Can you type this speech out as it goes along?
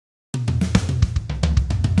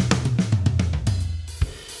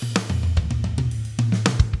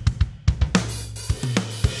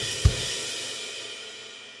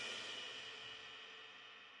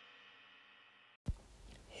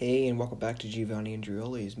Hey, and welcome back to Giovanni and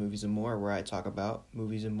Drioli's Movies and More, where I talk about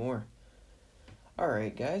movies and more.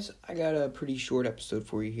 Alright, guys, I got a pretty short episode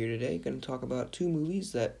for you here today. Going to talk about two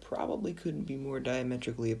movies that probably couldn't be more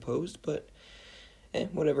diametrically opposed, but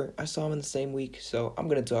whatever. I saw them in the same week, so I'm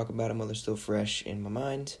going to talk about them while they're still fresh in my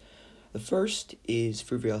mind. The first is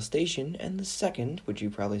Fruitvale Station, and the second, which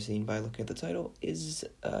you've probably seen by looking at the title, is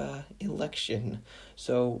Election.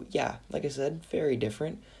 So, yeah, like I said, very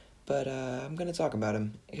different. But I'm going to talk about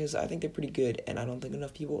them because I think they're pretty good, and I don't think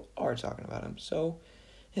enough people are talking about them. So,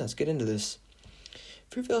 yeah, let's get into this.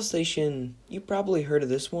 Fruitvale Station, you probably heard of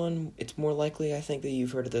this one. It's more likely, I think, that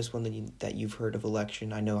you've heard of this one than that you've heard of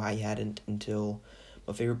Election. I know I hadn't until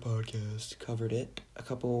my favorite podcast covered it a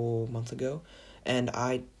couple months ago. And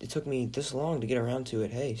it took me this long to get around to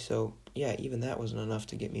it. Hey, so, yeah, even that wasn't enough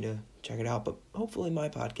to get me to check it out. But hopefully my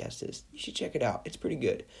podcast is. You should check it out. It's pretty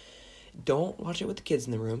good. Don't watch it with the kids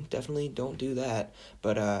in the room. Definitely don't do that.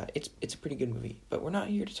 But it's a pretty good movie. But we're not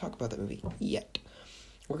here to talk about that movie yet.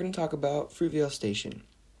 We're going to talk about Fruitvale Station.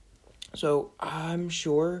 So I'm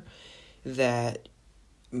sure that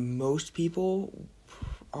most people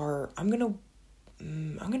are. I'm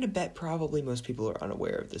gonna bet probably most people are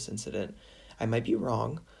unaware of this incident. I might be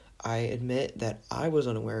wrong. I admit that I was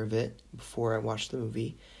unaware of it before I watched the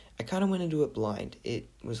movie. I kind of went into it blind. It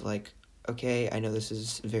was like, okay, I know this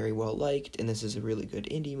is very well liked, and this is a really good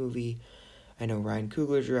indie movie. I know Ryan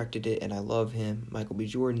Coogler directed it, and I love him. Michael B.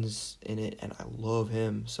 Jordan's in it, and I love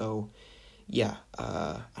him. So, yeah,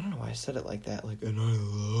 I don't know why I said it like that, like, and I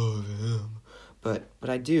love him. But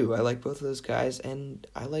I do. I like both of those guys, and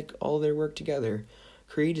I like all their work together.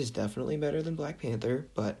 Creed is definitely better than Black Panther,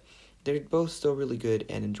 but they're both still really good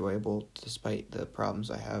and enjoyable, despite the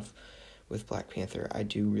problems I have with Black Panther. I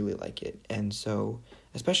do really like it, and so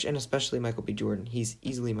especially Michael B. Jordan. He's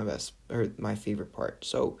easily my favorite part.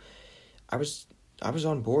 So I was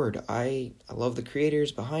on board. I love the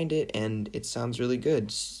creators behind it, and it sounds really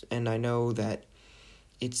good. And I know that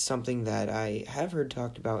it's something that I have heard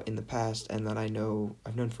talked about in the past, and that I've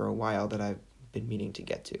known for a while that I've been meaning to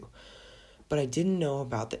get to. But I didn't know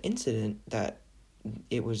about the incident that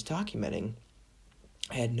it was documenting.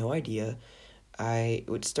 I had no idea.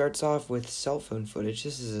 It starts off with cell phone footage.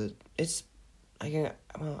 I guess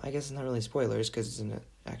it's not really spoilers because it's an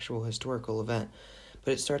actual historical event,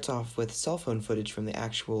 but it starts off with cell phone footage from the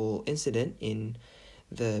actual incident in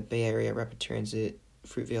the Bay Area Rapid Transit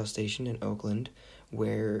Fruitvale Station in Oakland,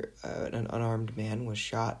 where an unarmed man was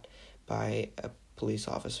shot by a police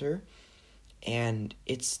officer, and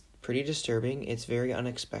it's pretty disturbing. It's very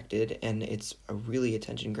unexpected, and it's a really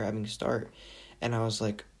attention-grabbing start. And I was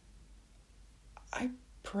like, I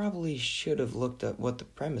probably should have looked up what the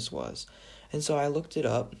premise was. And so I looked it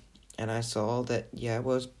up, and I saw that,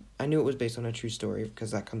 I knew it was based on a true story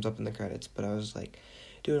because that comes up in the credits, but I was like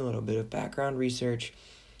doing a little bit of background research,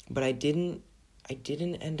 but I didn't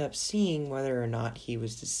end up seeing whether or not he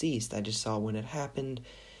was deceased. I just saw when it happened,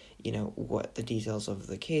 what the details of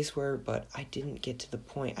the case were, but I didn't get to the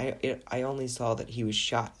point. I only saw that he was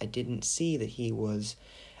shot. I didn't see that he was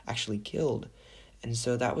actually killed. And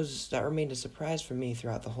so that remained a surprise for me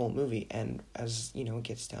throughout the whole movie. And as, it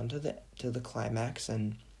gets down to the climax,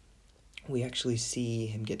 and we actually see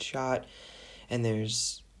him get shot, and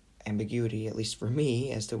there's ambiguity, at least for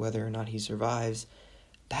me, as to whether or not he survives.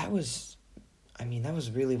 That was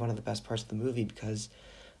really one of the best parts of the movie, because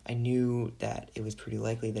I knew that it was pretty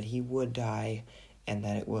likely that he would die, and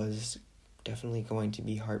that it was definitely going to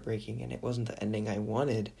be heartbreaking, and it wasn't the ending I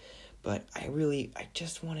wanted. But I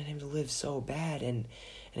just wanted him to live so bad, and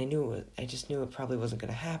I just knew it probably wasn't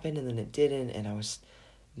going to happen, and then it didn't, and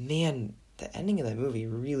the ending of that movie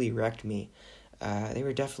really wrecked me. They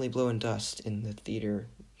were definitely blowing dust in the theater,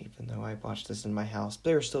 even though I watched this in my house.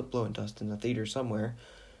 They were still blowing dust in the theater somewhere,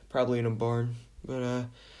 probably in a barn. But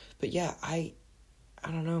yeah, I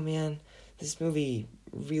don't know, man. This movie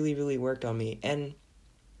really, really worked on me, and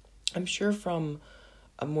I'm sure from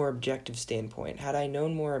a more objective standpoint, had I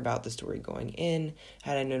known more about the story going in,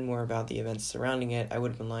 had I known more about the events surrounding it, I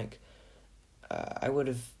would have been like, I would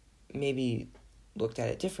have maybe looked at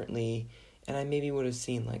it differently, and I maybe would have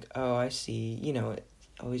seen like, oh, I see,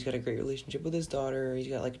 he's got a great relationship with his daughter, he's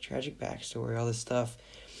got like a tragic backstory, all this stuff.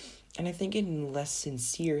 And I think in less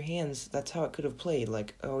sincere hands, that's how it could have played,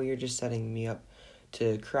 like, oh, you're just setting me up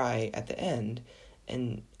to cry at the end.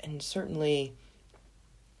 And certainly,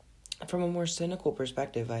 from a more cynical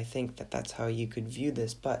perspective, I think that that's how you could view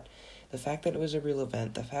this. But the fact that it was a real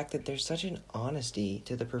event, the fact that there's such an honesty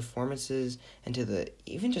to the performances and to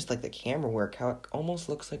even just like the camera work, how it almost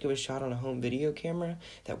looks like it was shot on a home video camera,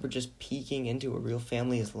 that we're just peeking into a real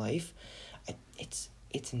family's life.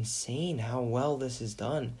 it's insane how well this is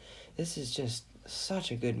done. This is just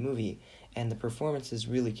such a good movie, and the performances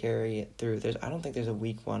really carry it through. I don't think there's a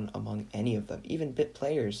weak one among any of them, even bit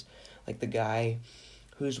players, like the guy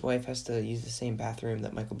whose wife has to use the same bathroom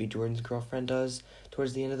that Michael B. Jordan's girlfriend does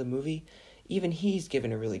towards the end of the movie. Even he's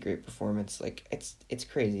given a really great performance. Like, it's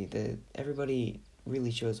crazy. Everybody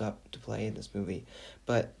really shows up to play in this movie.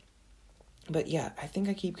 But yeah, I think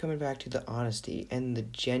I keep coming back to the honesty and the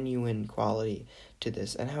genuine quality to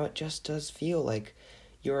this, and how it just does feel like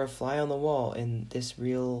you're a fly on the wall in this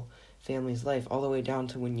real family's life, all the way down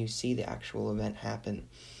to when you see the actual event happen.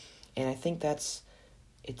 And I think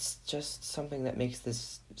it's just something that makes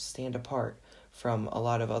this stand apart from a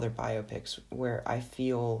lot of other biopics, where I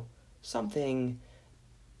feel something,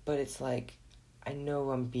 but it's like, I know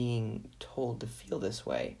I'm being told to feel this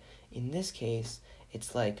way. In this case,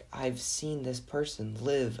 it's like I've seen this person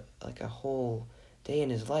live like a whole day in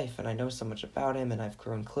his life, and I know so much about him, and I've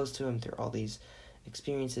grown close to him through all these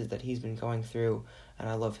experiences that he's been going through, and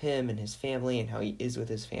I love him and his family and how he is with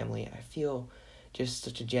his family, and I feel just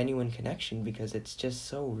such a genuine connection because it's just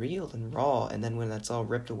so real and raw. And then when that's all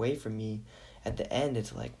ripped away from me at the end,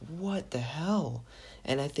 it's like, what the hell?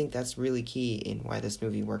 And I think that's really key in why this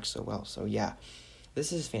movie works so well. So yeah,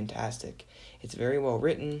 this is fantastic. It's very well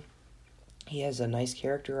written. He has a nice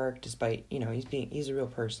character arc, despite, he's a real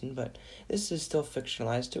person, but this is still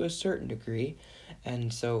fictionalized to a certain degree,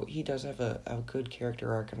 and so he does have a good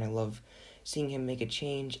character arc, and I love seeing him make a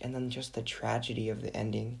change. And then just the tragedy of the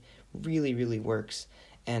ending really, really works.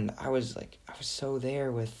 And I was so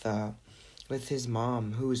there with his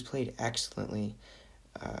mom, who was played excellently.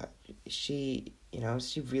 She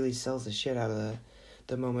really sells the shit out of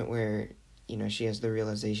the moment where, she has the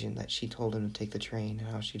realization that she told him to take the train, and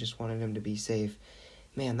how she just wanted him to be safe.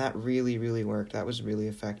 Man, that really, really worked. That was really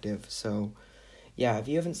effective. So, yeah, if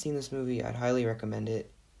you haven't seen this movie, I'd highly recommend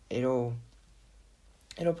it. It'll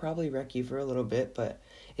probably wreck you for a little bit, but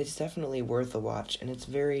it's definitely worth a watch, and it's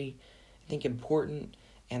very, I think, important,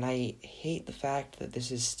 and I hate the fact that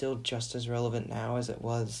this is still just as relevant now as it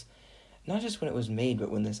was, not just when it was made,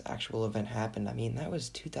 but when this actual event happened. I mean, that was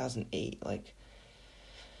 2008, like,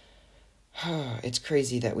 it's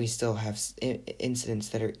crazy that we still have incidents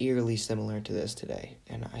that are eerily similar to this today,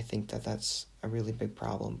 and I think that that's a really big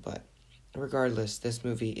problem. But regardless, this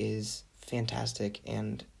movie is fantastic,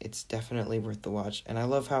 and it's definitely worth the watch. And I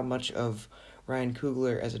love how much of Ryan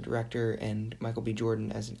Coogler as a director and Michael B.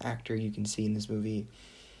 Jordan as an actor you can see in this movie,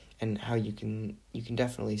 and how you can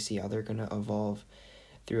definitely see how they're going to evolve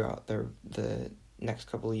throughout the next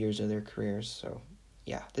couple of years of their careers. So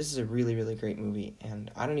yeah, this is a really, really great movie, and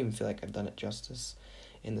I don't even feel like I've done it justice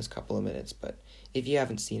in this couple of minutes, but if you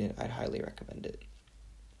haven't seen it, I'd highly recommend it.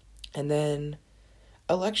 And then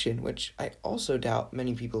Election, which I also doubt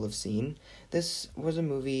many people have seen. This was a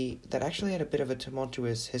movie that actually had a bit of a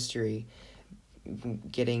tumultuous history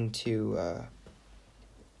getting to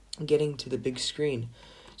the big screen.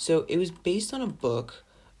 So it was based on a book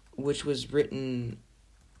which was written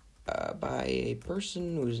by a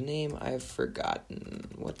person whose name I've forgotten.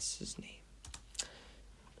 What's his name?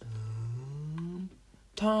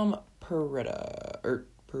 Tom Perrotta.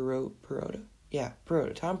 Perrotta? Yeah,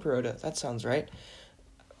 Perrotta. Tom Perrotta. That sounds right.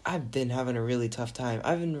 I've been having a really tough time.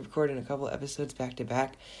 I've been recording a couple episodes back to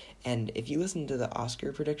back, and if you listen to the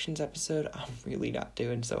Oscar predictions episode, I'm really not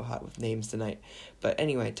doing so hot with names tonight. But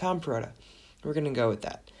anyway, Tom Perrotta. We're going to go with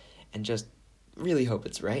that, and just really hope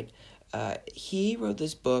it's right. He wrote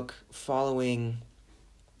this book following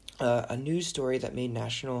a news story that made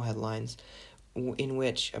national headlines, in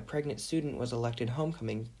which a pregnant student was elected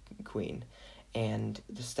homecoming queen, and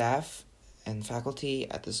the staff and faculty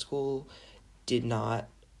at the school did not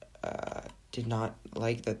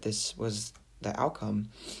like that this was the outcome,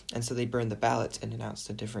 and so they burned the ballots and announced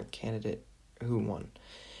a different candidate who won.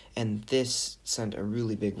 And this sent a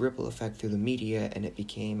really big ripple effect through the media, and it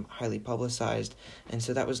became highly publicized. And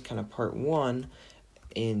so that was kind of part one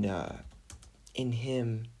in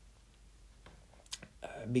him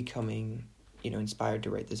becoming, inspired to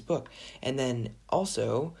write this book. And then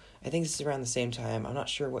also, I think this is around the same time, I'm not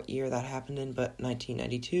sure what year that happened in, but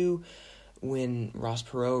 1992, when Ross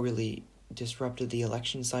Perot really disrupted the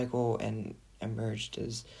election cycle and emerged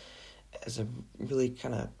as a really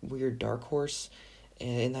kind of weird dark horse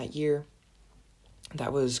in that year.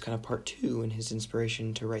 That was kind of part two in his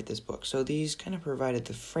inspiration to write this book. So these kind of provided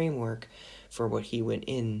the framework for what he went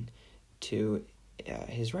into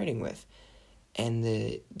his writing with. And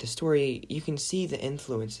the story, you can see the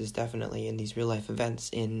influences definitely in these real life events.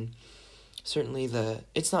 In certainly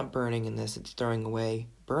it's not burning in this, it's throwing away.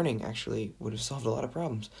 Burning actually would have solved a lot of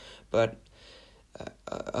problems. But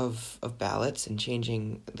of ballots and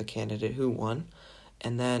changing the candidate who won,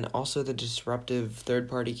 and then also the disruptive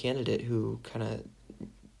third-party candidate who kind of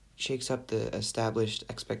shakes up the established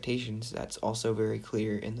expectations. That's also very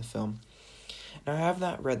clear in the film. Now, I have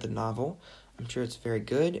not read the novel. I'm sure it's very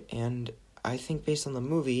good, and I think based on the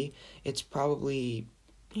movie, it's probably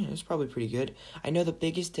pretty good. I know the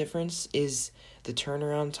biggest difference is the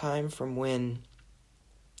turnaround time from when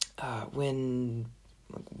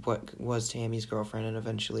what was Tammy's girlfriend and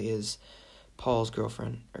eventually is Paul's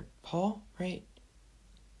girlfriend. Or Paul, right?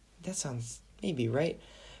 That sounds maybe right.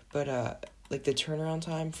 But like the turnaround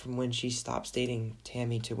time from when she stops dating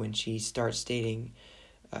Tammy to when she starts dating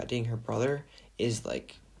her brother is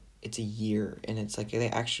like, it's a year, and it's like they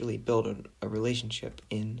actually build a relationship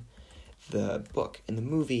in the book. In the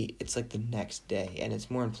movie, it's like the next day, and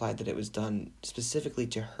it's more implied that it was done specifically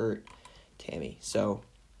to hurt Tammy. So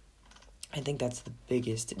I think that's the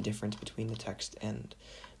biggest difference between the text and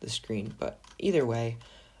the screen. But either way,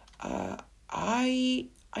 I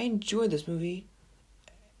enjoyed this movie.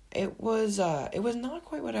 It was not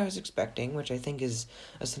quite what I was expecting, which I think is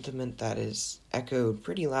a sentiment that is echoed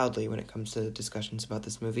pretty loudly when it comes to discussions about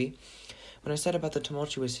this movie. When I said about the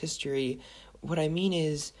tumultuous history, what I mean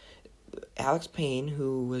is Alex Payne,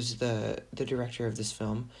 who was the director of this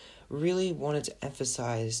film, really wanted to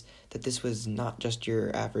emphasize that this was not just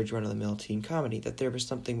your average run-of-the-mill teen comedy, that there was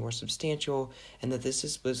something more substantial, and that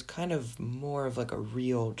this was kind of more of like a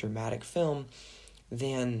real dramatic film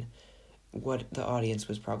than what the audience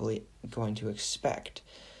was probably going to expect.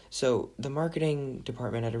 So the marketing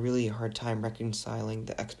department had a really hard time reconciling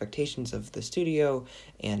the expectations of the studio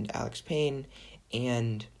and Alex Payne,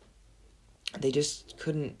 and they just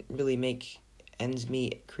couldn't really make ends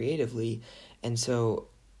meet creatively, and so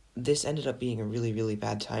this ended up being a really, really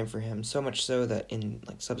bad time for him, so much so that in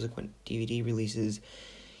like subsequent DVD releases,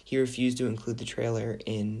 he refused to include the trailer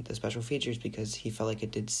in the special features because he felt like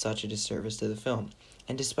it did such a disservice to the film.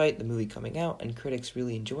 And despite the movie coming out and critics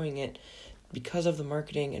really enjoying it, because of the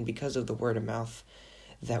marketing and because of the word of mouth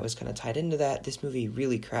that was kind of tied into that, this movie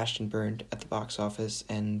really crashed and burned at the box office,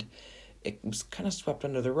 and it was kind of swept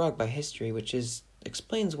under the rug by history, which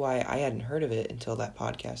explains why I hadn't heard of it until that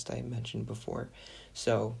podcast I mentioned before.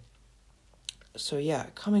 So yeah,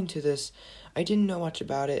 coming to this, I didn't know much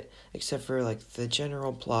about it except for like the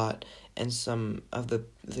general plot and some of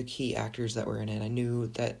the key actors that were in it. I knew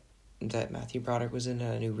that Matthew Broderick was in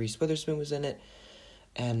it. I knew Reese Witherspoon was in it,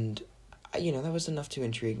 and that was enough to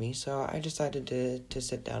intrigue me. So I decided to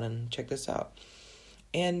sit down and check this out,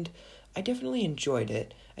 and I definitely enjoyed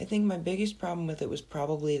it. I think my biggest problem with it was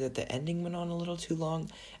probably that the ending went on a little too long,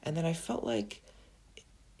 and then I felt like,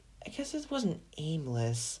 I guess it wasn't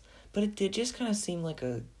aimless, but it did just kind of seem like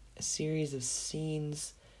a series of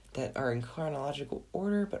scenes that are in chronological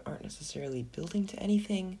order but aren't necessarily building to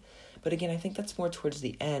anything. But again, I think that's more towards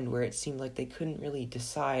the end, where it seemed like they couldn't really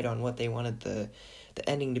decide on what they wanted the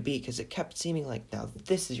ending to be, because it kept seeming like, now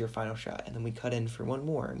this is your final shot, and then we cut in for one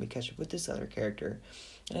more, and we catch up with this other character.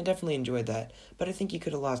 And I definitely enjoyed that, but I think you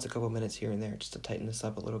could have lost a couple minutes here and there just to tighten this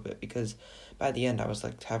up a little bit, because by the end I was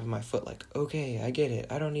like tapping my foot like, okay, I get it.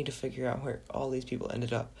 I don't need to figure out where all these people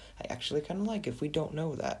ended up. I actually kind of like if we don't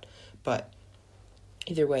know that. But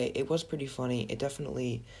either way, it was pretty funny. It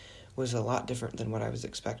definitely was a lot different than what I was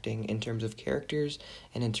expecting in terms of characters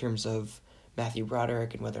and in terms of Matthew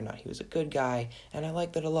Broderick and whether or not he was a good guy. And I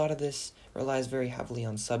like that a lot of this relies very heavily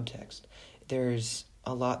on subtext. There's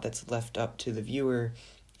a lot that's left up to the viewer,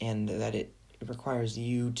 and that it requires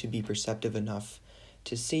you to be perceptive enough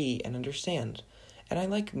to see and understand. And I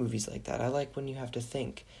like movies like that. I like when you have to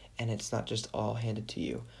think and it's not just all handed to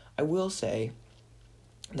you. I will say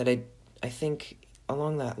that I think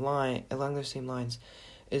along those same lines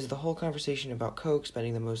is the whole conversation about Coke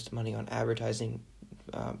spending the most money on advertising,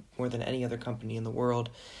 more than any other company in the world.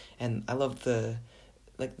 And I love the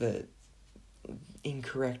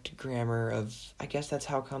incorrect grammar of, I guess that's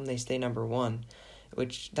how come they stay number one,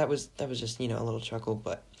 which that was just, a little chuckle.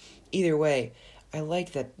 But either way, I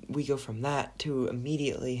like that we go from that to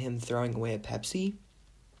immediately him throwing away a Pepsi.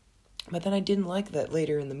 But then I didn't like that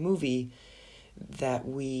later in the movie that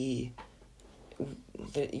we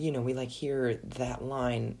hear that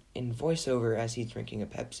line in voiceover as he's drinking a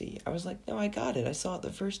Pepsi. I was like, no, I got it. I saw it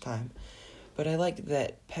the first time. But I like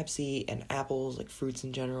that Pepsi and apples, like fruits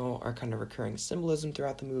in general, are kind of recurring symbolism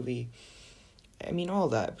throughout the movie. I mean, all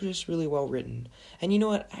that, but just really well written. And you know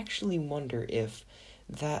what? I actually wonder if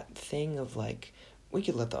that thing of like, we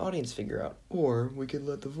could let the audience figure out, or we could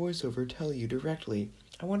let the voiceover tell you directly.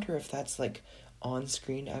 I wonder if that's like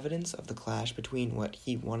on-screen evidence of the clash between what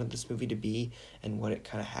he wanted this movie to be and what it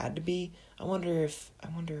kind of had to be. I wonder if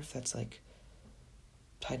that's like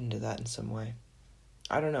tied into that in some way.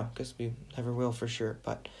 I don't know, guess we never will for sure,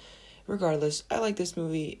 but regardless, I like this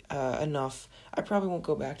movie enough. I probably won't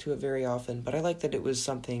go back to it very often, but I like that it was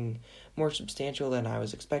something more substantial than I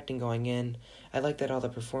was expecting going in. I like that all the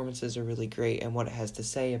performances are really great and what it has to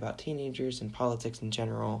say about teenagers and politics in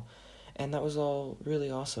general, and that was all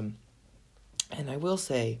really awesome. And I will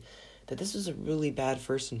say that this was a really bad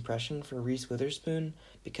first impression for Reese Witherspoon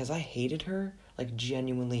because I hated her, like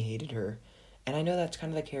genuinely hated her. And I know that's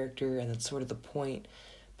kind of the character and that's sort of the point,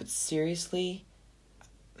 but seriously,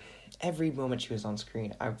 every moment she was on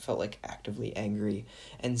screen, I felt like actively angry.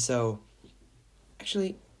 And so,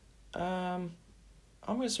 actually, I'm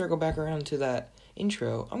going to circle back around to that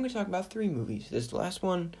intro. I'm going to talk about 3 movies. This last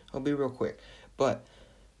one, I'll be real quick. But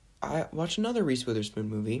I watched another Reese Witherspoon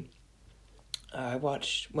movie. I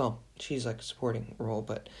watched, well, she's like a supporting role,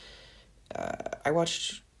 but I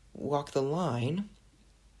watched Walk the Line.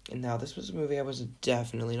 And now this was a movie I was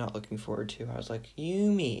definitely not looking forward to. I was like,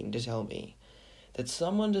 you mean to tell me that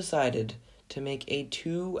someone decided to make a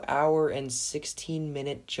 2-hour and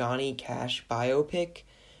 16-minute Johnny Cash biopic?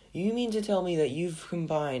 You mean to tell me that you've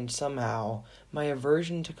combined somehow my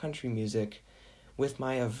aversion to country music with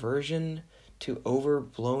my aversion to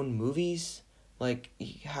overblown movies? Like,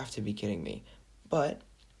 you have to be kidding me. But,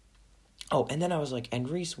 oh, and then I was like, and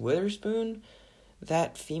Reese Witherspoon?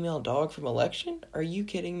 That female dog from Election? Are you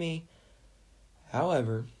kidding me?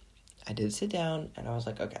 However, I did sit down and I was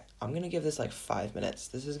like, okay, I'm going to give this like 5 minutes.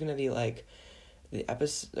 This is going to be like the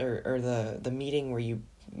episode or the meeting where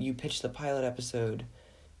you pitch the pilot episode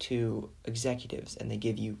to executives and they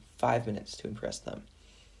give you 5 minutes to impress them.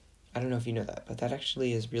 I don't know if you know that, but that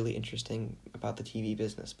actually is really interesting about the TV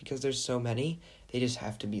business because there's so many, they just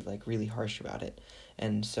have to be like really harsh about it.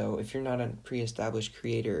 And so if you're not a pre-established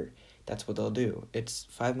creator, that's what they'll do. It's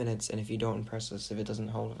 5 minutes, and if you don't impress us, if it doesn't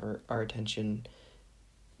hold our attention,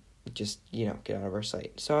 just, get out of our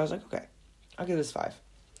sight. So I was like, okay, I'll give this 5.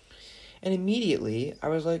 And immediately, I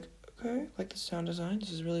was like, okay, like the sound design,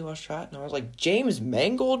 this is really well shot. And I was like, James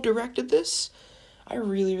Mangold directed this? I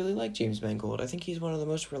really, really like James Mangold. I think he's one of the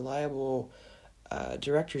most reliable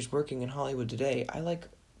directors working in Hollywood today. I like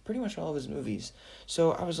pretty much all of his movies.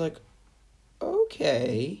 So I was like,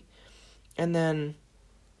 okay. And then,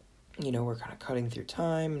 we're kind of cutting through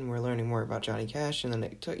time, and we're learning more about Johnny Cash, and then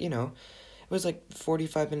it took, it was like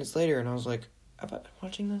 45 minutes later, and I was like, I've been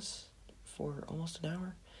watching this for almost an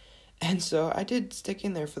hour. And so I did stick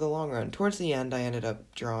in there for the long run. Towards the end, I ended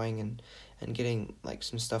up drawing and getting, like,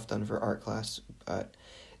 some stuff done for art class, but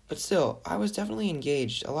still, I was definitely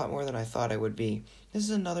engaged a lot more than I thought I would be. This is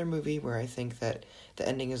another movie where I think that the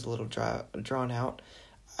ending is a little drawn out.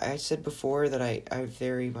 I said before that I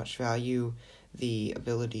very much value the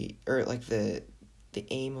ability, or like the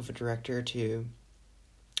aim of a director to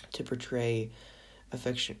portray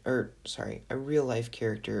a real life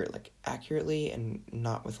character like accurately and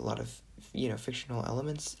not with a lot of fictional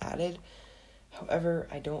elements added. However,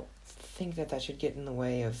 I don't think that should get in the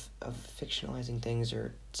way of fictionalizing things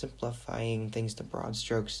or simplifying things to broad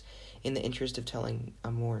strokes in the interest of telling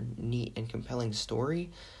a more neat and compelling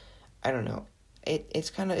story. I don't know. It's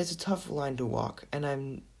a tough line to walk, and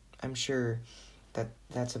I'm sure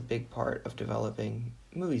that's a big part of developing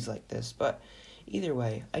movies like this, but either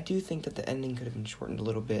way, I do think that the ending could have been shortened a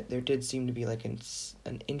little bit. There did seem to be like an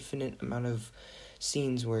infinite amount of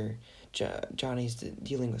scenes where Johnny's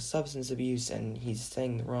dealing with substance abuse and he's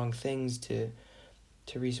saying the wrong things to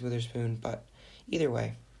Reese Witherspoon, but either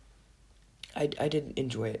way, I did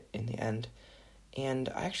enjoy it in the end. And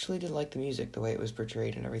I actually did like the music, the way it was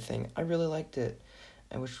portrayed and everything. I really liked it,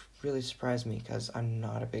 and which really surprised me because I'm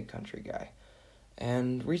not a big country guy.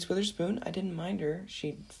 And Reese Witherspoon, I didn't mind her.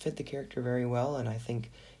 She fit the character very well, and I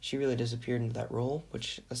think she really disappeared into that role,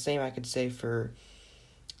 which the same I could say for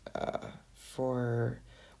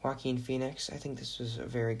Joaquin Phoenix. I think this was a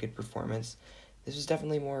very good performance. This was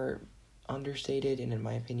definitely more understated and, in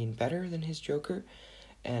my opinion, better than his Joker.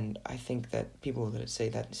 And I think that people that say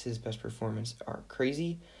that it's his best performance are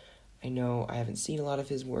crazy. I know I haven't seen a lot of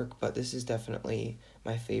his work, but this is definitely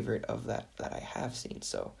my favorite of that I have seen.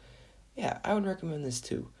 So, yeah, I would recommend this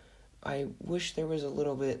too. I wish there was a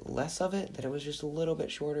little bit less of it, that it was just a little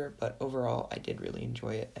bit shorter, but overall I did really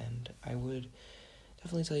enjoy it, and I would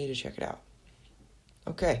definitely tell you to check it out.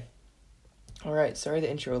 Okay. Alright, sorry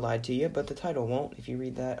the intro lied to you, but the title won't. If you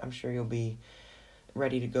read that, I'm sure you'll be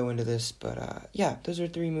ready to go into this, but yeah, those are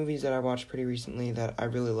 3 movies that I watched pretty recently that I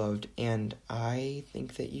really loved, and I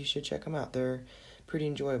think that you should check them out. They're pretty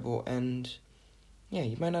enjoyable, and yeah,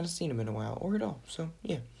 you might not have seen them in a while, or at all, so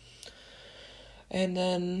yeah. And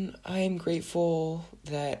then I am grateful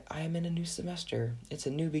that I am in a new semester. It's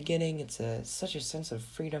a new beginning. It's such a sense of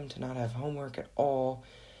freedom to not have homework at all.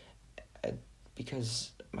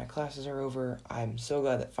 Because my classes are over, I'm so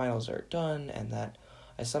glad that finals are done and that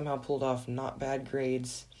I somehow pulled off not bad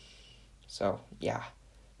grades. So yeah,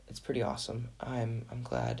 it's pretty awesome. I'm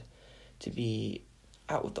glad to be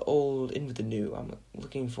out with the old, in with the new. I'm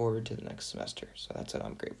looking forward to the next semester. So that's what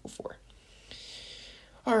I'm grateful for.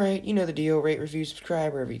 Alright, you know the deal. Rate, review,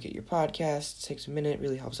 subscribe wherever you get your podcasts. It takes a minute,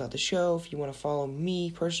 really helps out the show. If you want to follow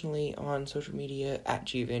me personally on social media, at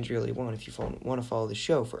GEvangelion1. If you want to follow the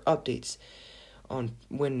show for updates on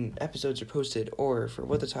when episodes are posted or for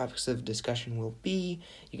what the topics of discussion will be,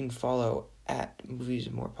 you can follow at Movies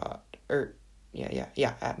and More Pod. At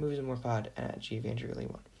Movies and More Pod and at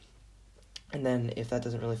GEvangelion1. And then if that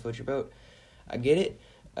doesn't really float your boat, I get it.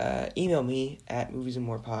 Email me at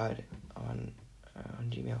moviesandmorepod on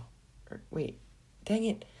Gmail. Dang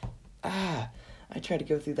it. I tried to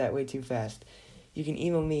go through that way too fast. You can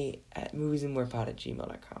email me at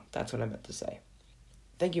moviesandmorepod@gmail.com. That's what I meant to say.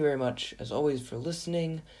 Thank you very much, as always, for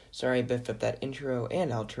listening. Sorry I biffed up that intro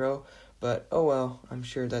and outro, but oh well, I'm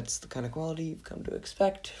sure that's the kind of quality you've come to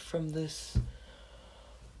expect from this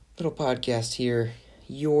little podcast here.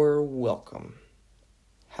 You're welcome.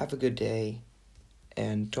 Have a good day,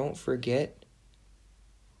 and don't forget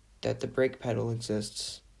that the brake pedal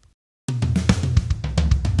exists.